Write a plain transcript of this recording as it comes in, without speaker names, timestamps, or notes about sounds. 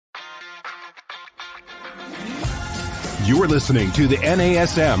You're listening to the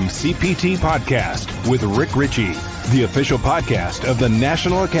NASM CPT Podcast with Rick Ritchie, the official podcast of the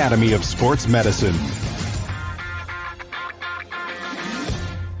National Academy of Sports Medicine.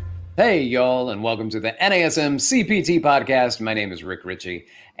 Hey, y'all, and welcome to the NASM CPT Podcast. My name is Rick Ritchie,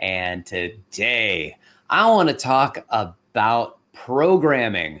 and today I want to talk about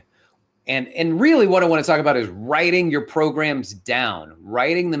programming. And really what I want to talk about is writing your programs down,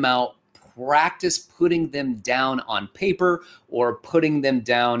 writing them out, practice putting them down on paper or putting them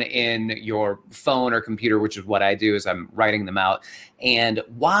down in your phone or computer, which is what I do is I'm writing them out. And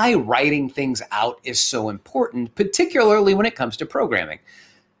why writing things out is so important, particularly when it comes to programming.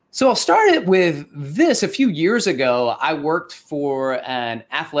 So I'll start it with this. A few years ago, I worked for an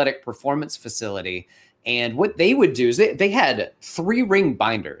athletic performance facility. And what they would do is they had 3-ring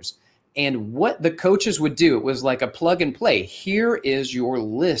binders. And what the coaches would do, it was like a plug and play. Here is your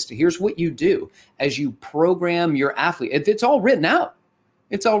list. Here's what you do as you program your athlete. It's all written out.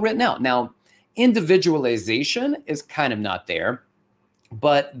 It's all written out. Now, individualization is kind of not there,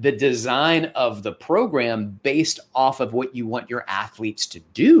 but the design of the program based off of what you want your athletes to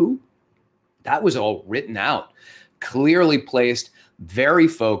do, that was all written out, clearly placed, very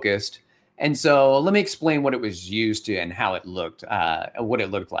focused. And so let me explain what it was used to and how it looked, what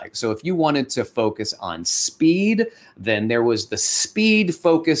it looked like. So if you wanted to focus on speed, then there was the speed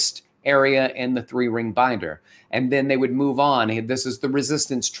focused area in the 3-ring binder. And then they would move on. This is the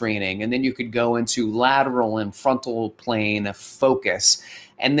resistance training. And then you could go into lateral and frontal plane focus.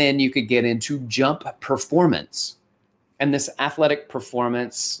 And then you could get into jump performance. And this athletic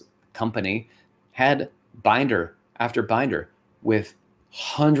performance company had binder after binder with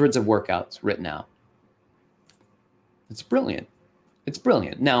hundreds of workouts written out. It's brilliant. It's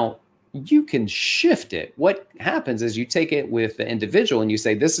brilliant. Now, you can shift it. What happens is you take it with the individual and you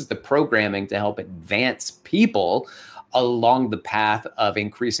say, this is the programming to help advance people along the path of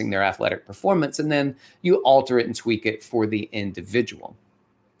increasing their athletic performance. And then you alter it and tweak it for the individual.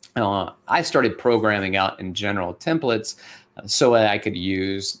 I started programming out in general templates so that I could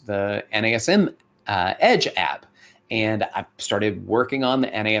use the NASM Edge app. And I started working on the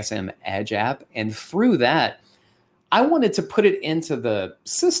NASM Edge app. And through that, I wanted to put it into the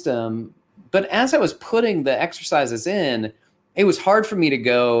system. But as I was putting the exercises in, it was hard for me to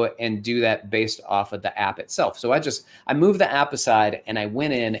go and do that based off of the app itself. So I moved the app aside and I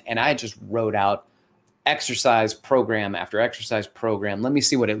went in and I just wrote out exercise program after exercise program. Let me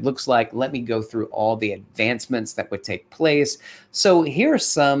see what it looks like. Let me go through all the advancements that would take place. So here are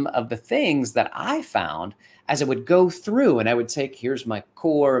some of the things that I found as I would go through, and I would take, here's my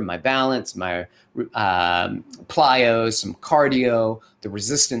core, my balance, my plyos, some cardio, the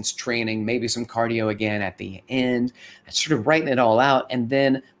resistance training, maybe some cardio again at the end. I sort of writing it all out. And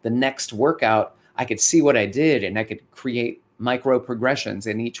then the next workout, I could see what I did and I could create micro progressions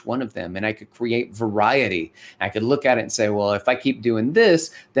in each one of them. And I could create variety. I could look at it and say, well, if I keep doing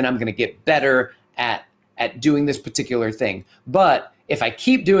this, then I'm going to get better at doing this particular thing. But if I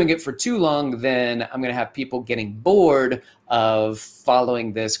keep doing it for too long, then I'm going to have people getting bored of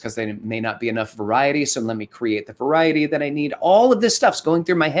following this because there may not be enough variety. So let me create the variety that I need. All of this stuff's going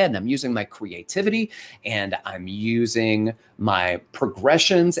through my head, and I'm using my creativity and I'm using my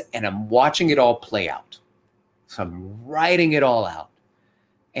progressions and I'm watching it all play out. So I'm writing it all out.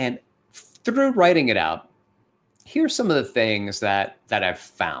 And through writing it out, here's some of the things that I've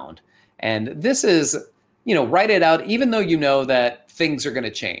found. And this is, write it out, even though you know that things are going to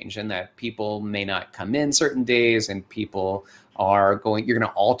change and that people may not come in certain days and you're going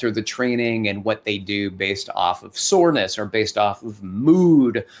to alter the training and what they do based off of soreness or based off of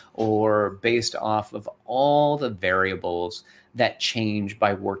mood or based off of all the variables that change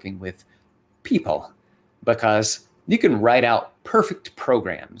by working with people. Because you can write out perfect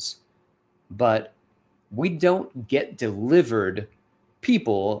programs, but we don't get delivered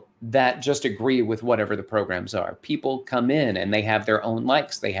people that just agree with whatever the programs are. People come in and they have their own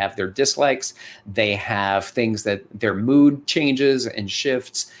likes, they have their dislikes, they have things that their mood changes and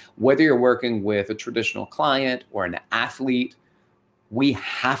shifts. Whether you're working with a traditional client or an athlete, we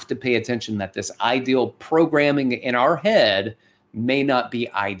have to pay attention that this ideal programming in our head may not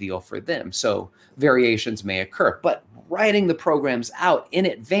be ideal for them. So variations may occur, but writing the programs out in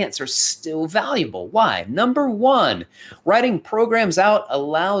advance are still valuable. Why? Number one, writing programs out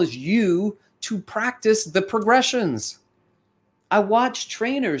allows you to practice the progressions. I watch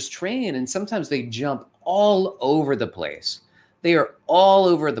trainers train and sometimes they jump all over the place. They are all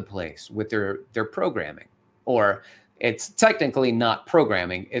over the place with their programming, or it's technically not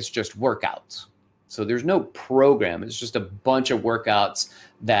programming, it's just workouts. So there's no program. It's just a bunch of workouts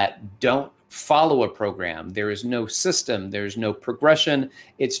that don't follow a program. There is no system. There's no progression.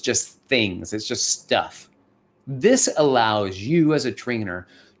 It's just things. It's just stuff. This allows you as a trainer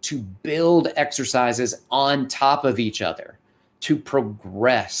to build exercises on top of each other, to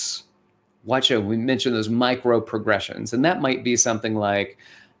progress. Watch out, we mentioned those micro progressions, and that might be something like,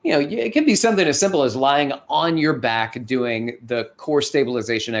 it can be something as simple as lying on your back doing the core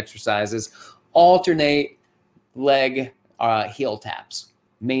stabilization exercises, alternate leg heel taps,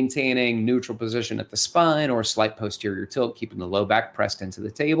 maintaining neutral position at the spine or slight posterior tilt, keeping the low back pressed into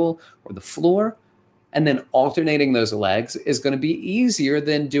the table or the floor. And then alternating those legs is going to be easier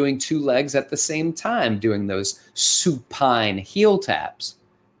than doing 2 legs at the same time, doing those supine heel taps.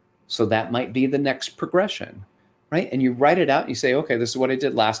 So that might be the next progression, right? And you write it out and you say, okay, this is what I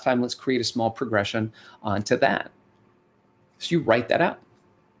did last time. Let's create a small progression onto that. So you write that out.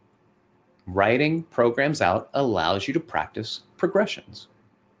 Writing programs out allows you to practice progressions.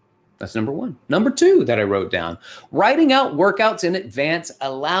 That's number 1. Number 2 that I wrote down, writing out workouts in advance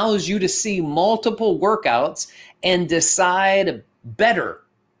allows you to see multiple workouts and decide better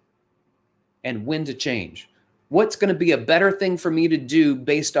and when to change. What's going to be a better thing for me to do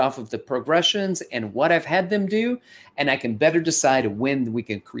based off of the progressions and what I've had them do, and I can better decide when we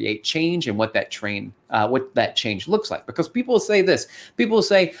can create change and what that change looks like. Because people say this, people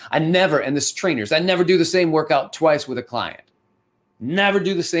say, I never do the same workout twice with a client. Never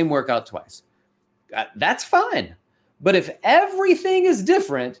do the same workout twice. That's fine. But if everything is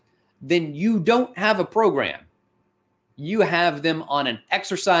different, then you don't have a program. You have them on an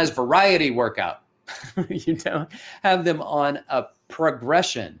exercise variety workout. You don't have them on a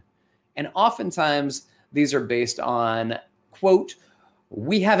progression. And oftentimes these are based on, quote,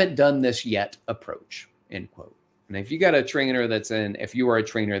 we haven't done this yet approach, end quote. And if you got a trainer if you are a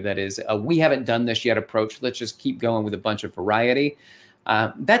trainer that is a we haven't done this yet approach, let's just keep going with a bunch of variety.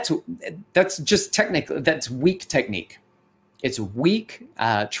 That's just technically, that's weak technique. It's weak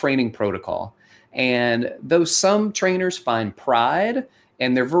training protocol. And though some trainers find pride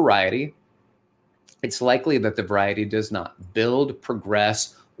in their variety, it's likely that the variety does not build,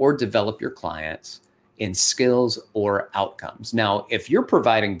 progress, or develop your clients in skills or outcomes. Now, if you're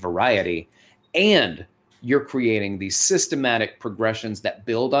providing variety and you're creating these systematic progressions that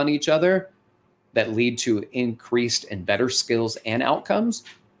build on each other, that lead to increased and better skills and outcomes,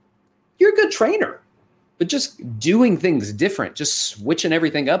 you're a good trainer. But just doing things different, just switching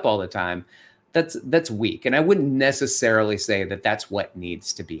everything up all the time, that's weak. And I wouldn't necessarily say that that's what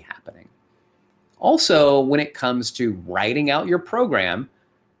needs to be happening. Also, when it comes to writing out your program,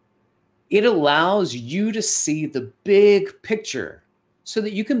 it allows you to see the big picture so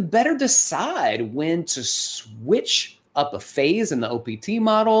that you can better decide when to switch up a phase in the OPT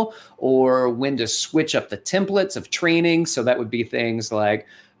model or when to switch up the templates of training. So that would be things like,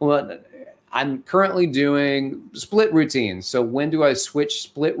 well, I'm currently doing split routines. So when do I switch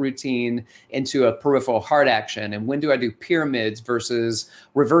split routine into a peripheral hard action? And when do I do pyramids versus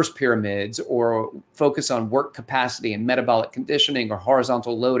reverse pyramids, or focus on work capacity and metabolic conditioning, or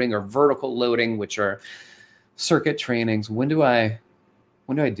horizontal loading or vertical loading, which are circuit trainings? When do I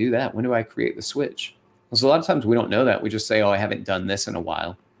do that? When do I create the switch? Because a lot of times we don't know that. We just say, oh, I haven't done this in a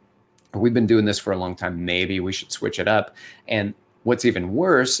while. Or we've been doing this for a long time. Maybe we should switch it up. And what's even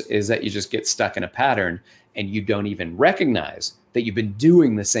worse is that you just get stuck in a pattern and you don't even recognize that you've been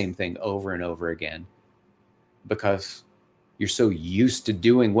doing the same thing over and over again because you're so used to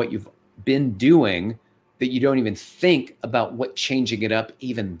doing what you've been doing that you don't even think about what changing it up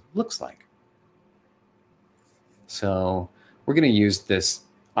even looks like. So we're going to use this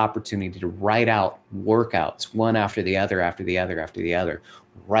opportunity to write out workouts one after the other, after the other, after the other.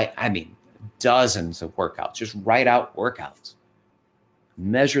 Dozens of workouts. Just write out workouts.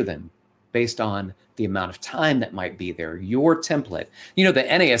 Measure them based on the amount of time that might be there. Your template. The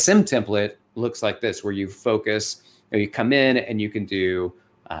NASM template looks like this, where you focus, you come in and you can do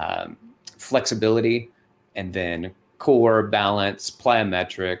flexibility, and then core, balance,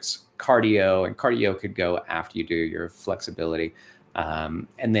 plyometrics, cardio, and cardio could go after you do your flexibility, and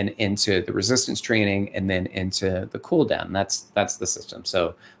then into the resistance training, and then into the cool down. That's the system.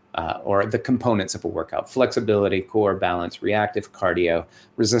 So or the components of a workout: flexibility, core, balance, reactive, cardio,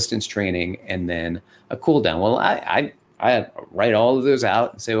 resistance training, and then a cool down. Well, I write all of those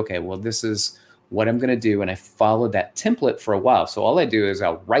out and say, okay, well, this is what I'm going to do. And I follow that template for a while. So all I do is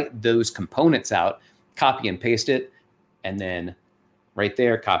I'll write those components out, copy and paste it, and then right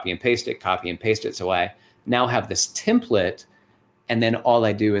there, copy and paste it, copy and paste it. So I now have this template, And then all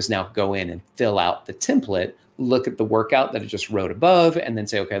I do is now go in and fill out the template, look at the workout that I just wrote above, and then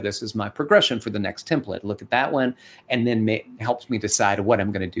say, okay, this is my progression for the next template. Look at that one, and then helps me decide what I'm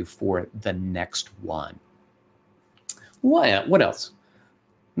going to do for the next one. What else?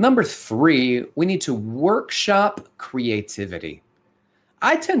 Number 3, we need to workshop creativity.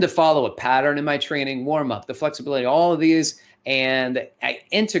 I tend to follow a pattern in my training, warm up, the flexibility, all of these, and I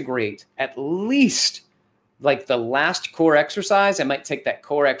integrate at least like the last core exercise. I might take that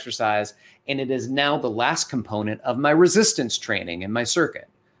core exercise and it is now the last component of my resistance training in my circuit.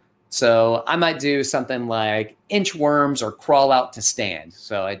 So I might do something like inchworms or crawl out to stand.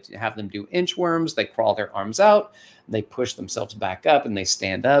 So I have them do inchworms, they crawl their arms out, they push themselves back up and they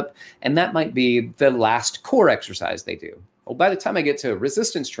stand up. And that might be the last core exercise they do. Well, by the time I get to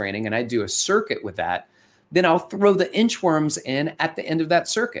resistance training and I do a circuit with that, then I'll throw the inchworms in at the end of that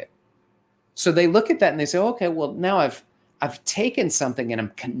circuit. So they look at that and they say, okay, well, now I've taken something and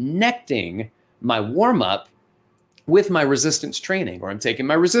I'm connecting my warm-up with my resistance training, or I'm taking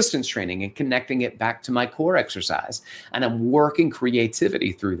my resistance training and connecting it back to my core exercise. And I'm working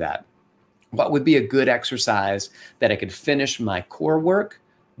creativity through that. What would be a good exercise that I could finish my core work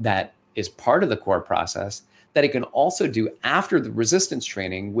that is part of the core process that I can also do after the resistance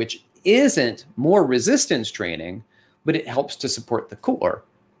training, which isn't more resistance training, but it helps to support the core.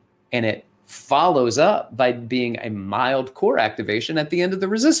 And it follows up by being a mild core activation at the end of the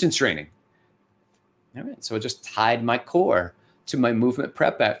resistance training. All right, so I just tied my core to my movement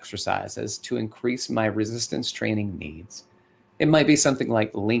prep exercises to increase my resistance training needs. It might be something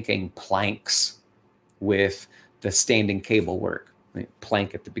like linking planks with the standing cable work.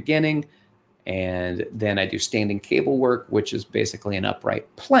 Plank at the beginning, and then I do standing cable work, which is basically an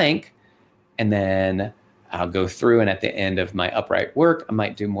upright plank. And then I'll go through, and at the end of my upright work, I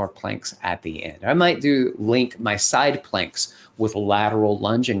might do more planks at the end. I might link my side planks with lateral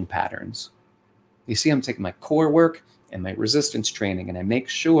lunging patterns. You see, I'm taking my core work and my resistance training, and I make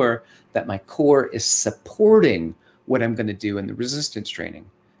sure that my core is supporting what I'm going to do in the resistance training,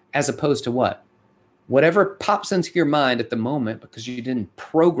 as opposed to what? Whatever pops into your mind at the moment because you didn't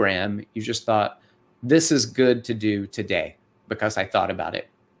program, you just thought, this is good to do today because I thought about it.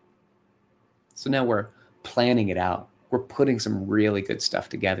 So now we're planning it out. We're putting some really good stuff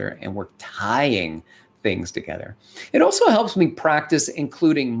together and we're tying things together. It also helps me practice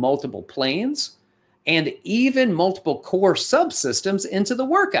including multiple planes and even multiple core subsystems into the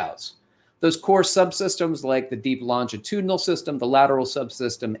workouts. Those core subsystems like the deep longitudinal system, the lateral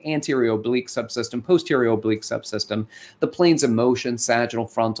subsystem, anterior oblique subsystem, posterior oblique subsystem, the planes of motion, sagittal,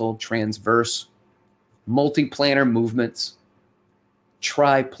 frontal, transverse, multiplanar movements,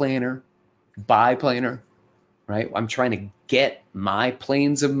 triplanar, biplanar, right? I'm trying to get my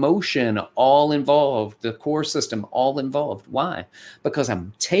planes of motion all involved, the core system all involved. Why? Because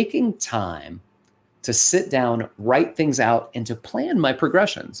I'm taking time to sit down, write things out, and to plan my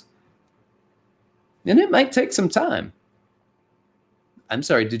progressions. And it might take some time. I'm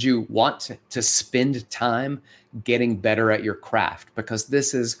sorry, did you want to spend time getting better at your craft? Because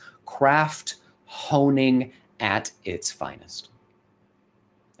this is craft honing at its finest.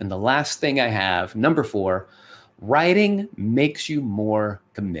 And the last thing I have, number 4, writing makes you more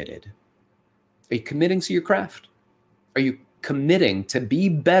committed. Are you committing to your craft? Are you committing to be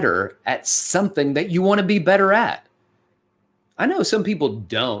better at something that you want to be better at? I know some people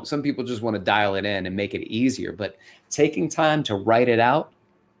don't. Some people just want to dial it in and make it easier, but taking time to write it out,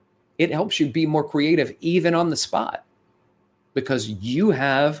 it helps you be more creative even on the spot because you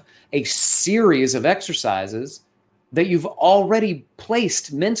have a series of exercises that you've already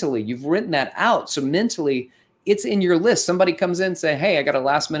placed mentally. You've written that out. So mentally, it's in your list. Somebody comes in and say, hey, I got a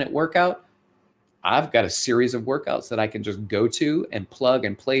last minute workout. I've got a series of workouts that I can just go to and plug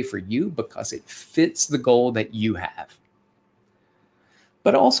and play for you because it fits the goal that you have.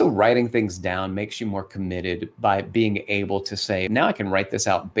 But also writing things down makes you more committed by being able to say, now I can write this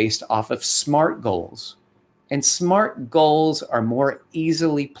out based off of SMART goals. And SMART goals are more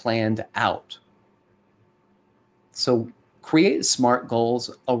easily planned out. So create SMART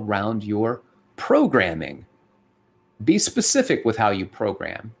goals around your programming. Be specific with how you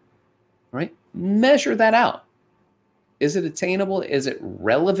program, right? Measure that out. Is it attainable? Is it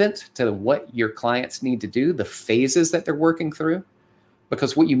relevant to what your clients need to do, the phases that they're working through?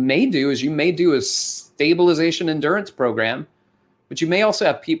 Because what you may do is you may do a stabilization endurance program, but you may also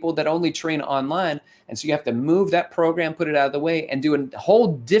have people that only train online. And so you have to move that program, put it out of the way, and do a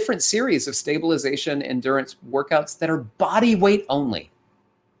whole different series of stabilization endurance workouts that are body weight only.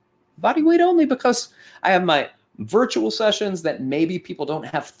 Body weight only because I have my virtual sessions that maybe people don't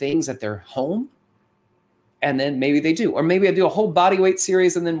have things at their home. And then maybe they do. Or maybe I do a whole body weight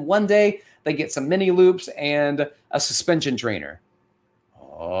series, and then one day they get some mini loops and a suspension trainer.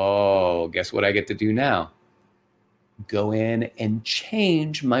 Oh, guess what I get to do now? Go in and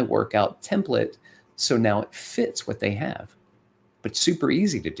change my workout template so now it fits what they have. But super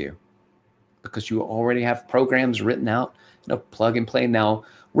easy to do because you already have programs written out, plug and play. Now,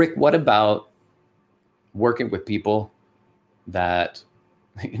 Rick, what about working with people that,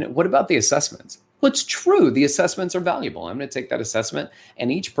 what about the assessments? Well, it's true. The assessments are valuable. I'm going to take that assessment,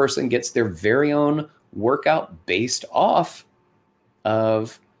 and each person gets their very own workout based off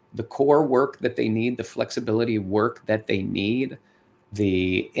of the core work that they need, the flexibility work that they need,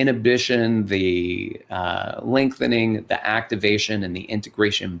 the inhibition, the lengthening, the activation, and the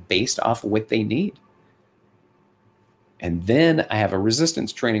integration based off of what they need. And then I have a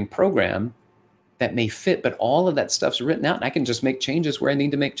resistance training program that may fit, but all of that stuff's written out, and I can just make changes where I need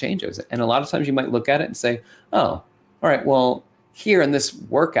to make changes. And a lot of times you might look at it and say, oh, all right, well, here in this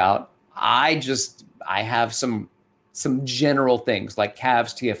workout, I have some general things like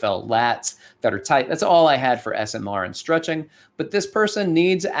calves, TFL, lats that are tight. That's all I had for SMR and stretching. But this person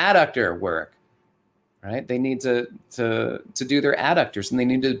needs adductor work, right? They need to do their adductors, and they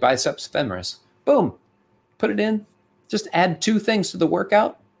need to biceps femoris. Boom, put it in. Just add 2 things to the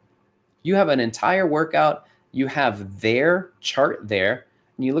workout. You have an entire workout. You have their chart there.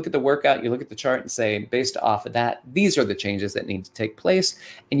 And you look at the workout, you look at the chart and say, based off of that, these are the changes that need to take place.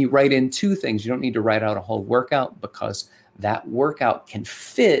 And you write in 2 things. You don't need to write out a whole workout because that workout can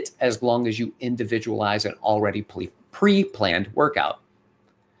fit as long as you individualize an already pre-planned workout.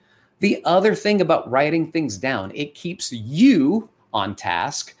 The other thing about writing things down, it keeps you on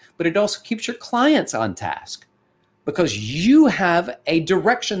task, but it also keeps your clients on task because you have a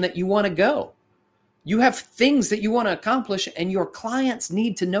direction that you want to go. You have things that you want to accomplish, and your clients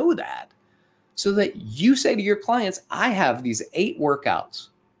need to know that so that you say to your clients, I have these 8 workouts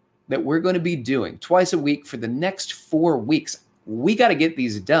that we're going to be doing twice a week for the next 4 weeks. We got to get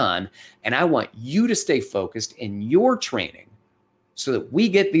these done, and I want you to stay focused in your training so that we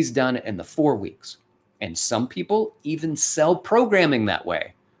get these done in the 4 weeks. And some people even sell programming that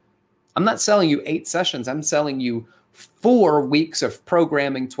way. I'm not selling you 8 sessions. I'm selling you 4 weeks of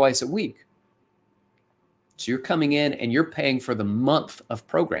programming twice a week. So you're coming in and you're paying for the month of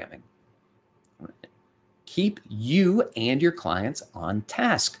programming. Keep you and your clients on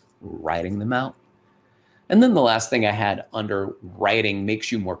task, writing them out. And then the last thing I had under writing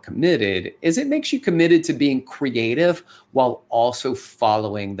makes you more committed is it makes you committed to being creative while also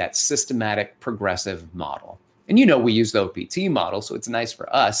following that systematic progressive model. And we use the OPT model, so it's nice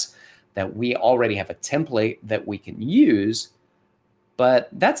for us that we already have a template that we can use, but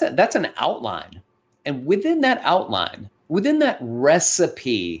that's an outline. And within that outline, within that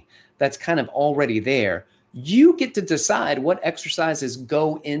recipe that's kind of already there, you get to decide what exercises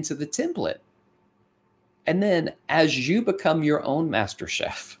go into the template. And then as you become your own master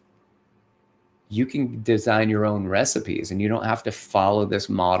chef, you can design your own recipes, and you don't have to follow this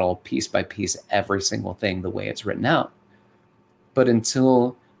model piece by piece, every single thing the way it's written out. But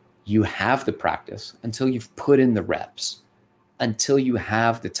until you have the practice, until you've put in the reps, until you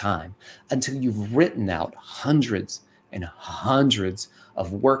have the time, until you've written out hundreds and hundreds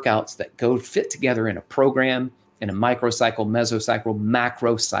of workouts that go fit together in a program, in a microcycle, mesocycle,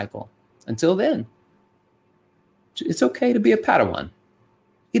 macro cycle. Until then, it's okay to be a Padawan.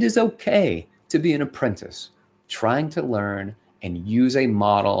 It is okay to be an apprentice, trying to learn and use a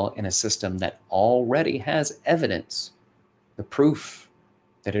model and a system that already has evidence, the proof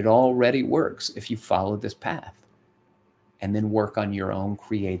that it already works if you follow this path. And then work on your own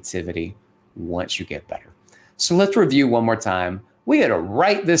creativity once you get better. So let's review one more time. We got to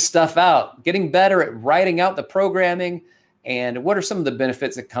write this stuff out, getting better at writing out the programming. And what are some of the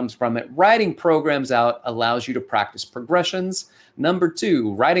benefits that comes from it? Writing programs out allows you to practice progressions. Number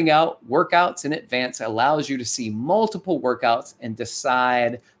 2, writing out workouts in advance allows you to see multiple workouts and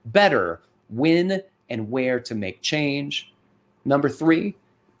decide better when and where to make change. Number 3,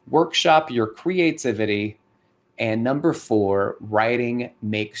 workshop your creativity. And number 4, writing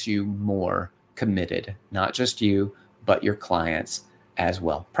makes you more committed, not just you, but your clients as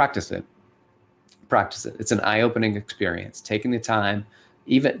well. Practice it. Practice it. It's an eye-opening experience. Taking the time,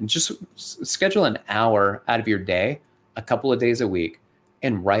 even just schedule an hour out of your day, a couple of days a week,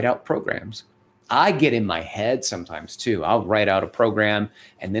 and write out programs. I get in my head sometimes too. I'll write out a program,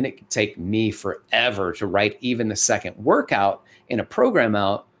 and then it can take me forever to write even the second workout in a program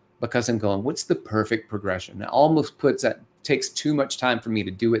out, because I'm going, what's the perfect progression? It almost takes too much time for me to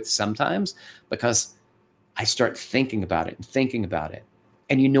do it sometimes because I start thinking about it.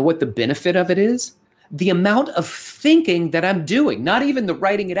 And you know what the benefit of it is? the amount of thinking that I'm doing, not even the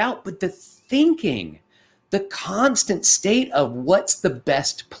writing it out, but the thinking, the constant state of what's the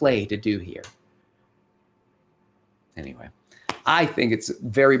best play to do here. Anyway, I think it's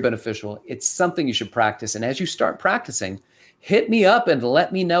very beneficial. It's something you should practice. And as you start practicing, hit me up and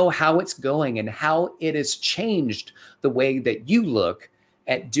let me know how it's going and how it has changed the way that you look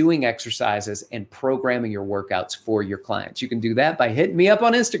at doing exercises and programming your workouts for your clients. You can do that by hitting me up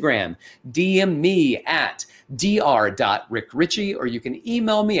on Instagram, DM me at dr.rickritchie, or you can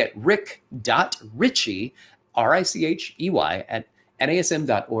email me at rick.ritchie, R-I-C-H-E-Y, at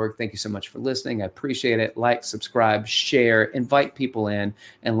NASM.org. Thank you so much for listening. I appreciate it. Like, subscribe, share, invite people in,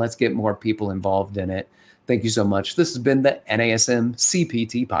 and let's get more people involved in it. Thank you so much. This has been the NASM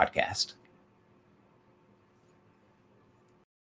CPT Podcast.